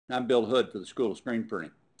I'm Bill Hood for the School of Screen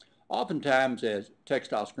Printing. Oftentimes, as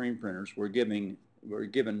textile screen printers, we're given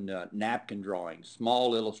napkin drawings,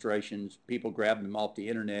 small illustrations. People grab them off the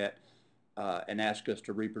internet and ask us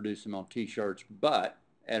to reproduce them on T-shirts, but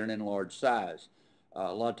at an enlarged size.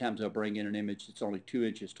 A lot of times they'll bring in an image that's only 2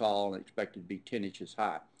 inches tall and expected to be 10 inches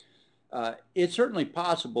high. It's certainly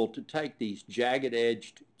possible to take these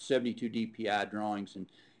jagged-edged 72 DPI drawings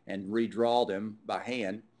and redraw them by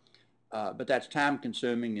hand, but that's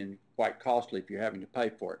time-consuming and quite costly if you're having to pay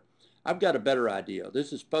for it. I've got a better idea.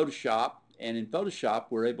 This is Photoshop, and in Photoshop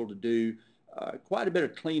we're able to do quite a bit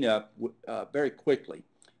of cleanup very quickly.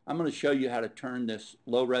 I'm going to show you how to turn this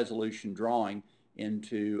low-resolution drawing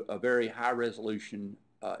into a very high-resolution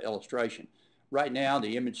illustration. Right now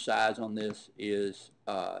the image size on this is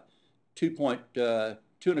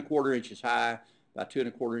 2.25 inches high, about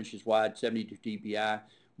 2.25 inches wide, 72 dpi.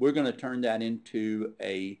 We're going to turn that into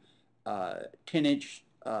a 10-inch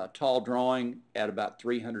tall drawing at about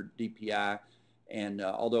 300 dpi. And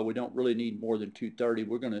although we don't really need more than 230,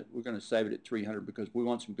 we're going to save it at 300 because we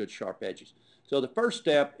want some good sharp edges. So the first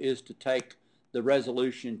step is to take the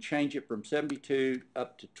resolution, change it from 72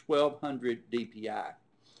 up to 1200 dpi.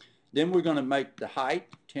 Then we're going to make the height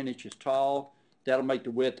 10 inches tall. That'll make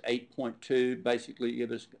the width 8.2, basically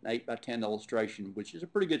give us an 8 by 10 illustration, which is a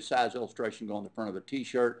pretty good size illustration going on the front of a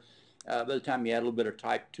t-shirt. By the time you add a little bit of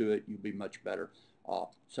type to it, you'll be much better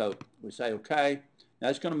off. So we say okay. Now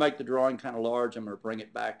it's going to make the drawing kind of large. I'm going to bring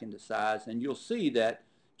it back into size, and you'll see that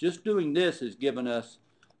just doing this has given us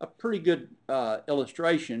a pretty good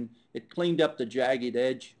illustration. It cleaned up the jagged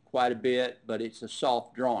edge quite a bit, but it's a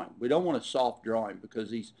soft drawing. We don't want a soft drawing because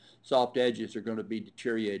these soft edges are going to be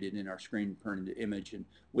deteriorated in our screen printed image, and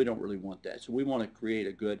we don't really want that. So we want to create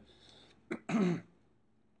a good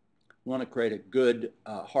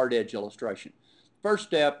hard edge illustration. First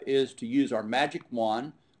step is to use our magic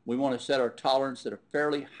wand. We want to set our tolerance at a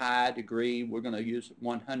fairly high degree. We're going to use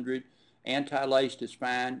 100. Anti-laced is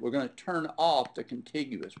fine. We're going to turn off the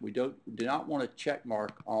contiguous. We do not want a check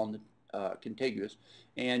mark on the contiguous,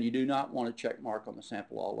 and you do not want a check mark on the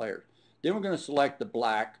sample all layers. Then we're going to select the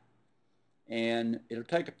black, and it'll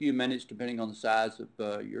take a few minutes depending on the size of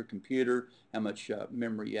your computer, how much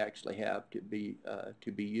memory you actually have to be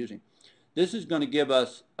using. This is going to give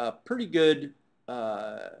us a pretty good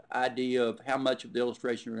idea of how much of the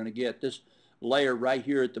illustration we're going to get. This layer right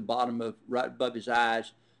here at the bottom of right above his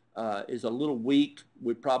eyes is a little weak.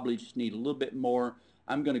 We probably just need a little bit more.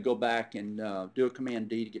 I'm going to go back and do a Command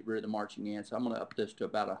D to get rid of the marching ants. So I'm going to up this to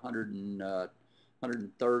about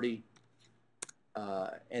 130,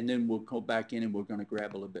 and then we'll go back in and we're going to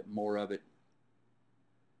grab a little bit more of it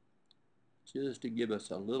just to give us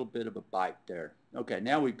a little bit of a bite there. Okay,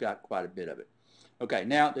 now we've got quite a bit of it. Okay,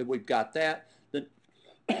 now that we've got that,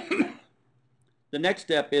 the next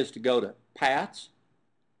step is to go to Paths,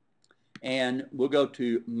 and we'll go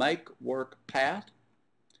to Make Work Path,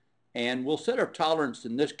 and we'll set our tolerance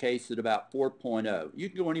in this case at about 4.0. You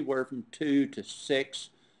can go anywhere from 2 to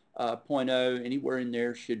 6.0. Anywhere in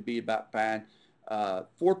there should be about fine.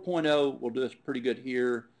 4.0 will do us pretty good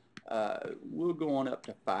here. We'll go on up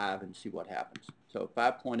to 5 and see what happens. So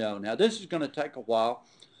 5.0. Now this is going to take a while.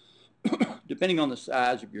 Depending on the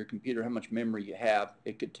size of your computer, how much memory you have,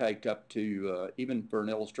 it could take up to, even for an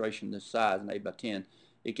illustration this size, an 8 by 10,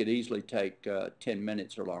 it could easily take 10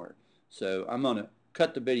 minutes or longer. So I'm going to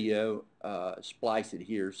cut the video, splice it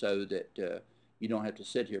here so that you don't have to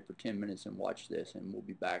sit here for 10 minutes and watch this, and we'll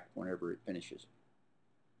be back whenever it finishes.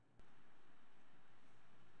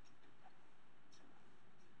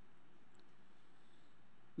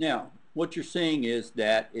 Now, what you're seeing is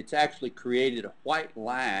that it's actually created a white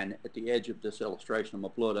line at the edge of this illustration. I'm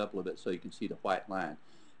going to blow it up a little bit so you can see the white line.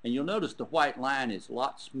 And you'll notice the white line is a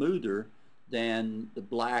lot smoother than the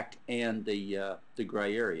black and the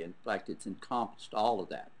gray area. In fact, it's encompassed all of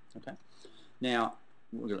that. Okay. Now,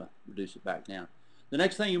 we're going to reduce it back down. The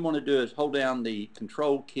next thing you want to do is hold down the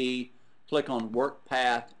Control key, click on Work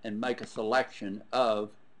Path, and make a selection of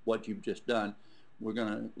what you've just done. We're going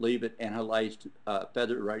to leave it anti-laced,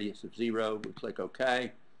 feather radius of 0. We click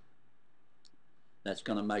OK. That's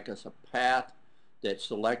going to make us a path that's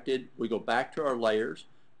selected. We go back to our layers.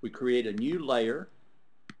 We create a new layer,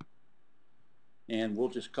 and we'll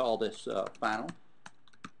just call this Final.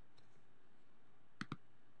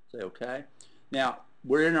 Say OK. Now,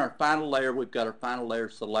 we're in our final layer. We've got our final layer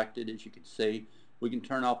selected, as you can see. We can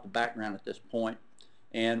turn off the background at this point,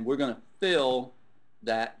 and we're going to fill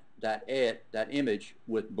that image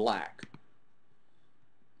with black.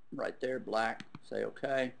 Right there, black. Say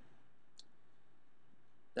OK.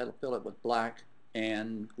 That'll fill it with black,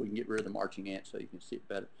 and we can get rid of the marching ants so you can see it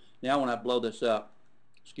better. Now when I blow this up,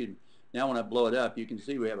 excuse me. Now when I blow it up, you can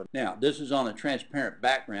see we have a, now this is on a transparent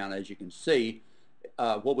background, as you can see.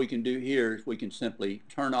 What we can do here is we can simply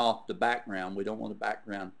turn off the background. We don't want the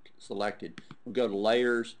background selected. We'll go to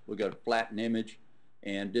layers, we'll go to flatten image,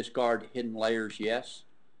 and discard hidden layers, yes,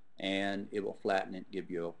 and it will flatten it and give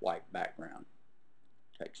you a white background.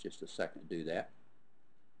 Takes just a second to do that.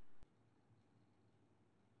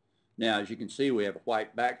 Now as you can see, we have a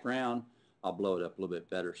white background. I'll blow it up a little bit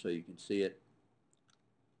better so you can see it.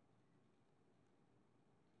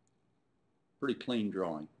 Pretty clean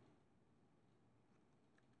drawing.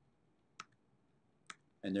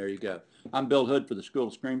 And there you go. I'm Bill Hood for the School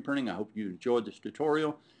of Screen Printing. I hope you enjoyed this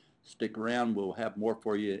tutorial. Stick around. We'll have more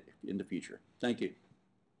for you in the future. Thank you.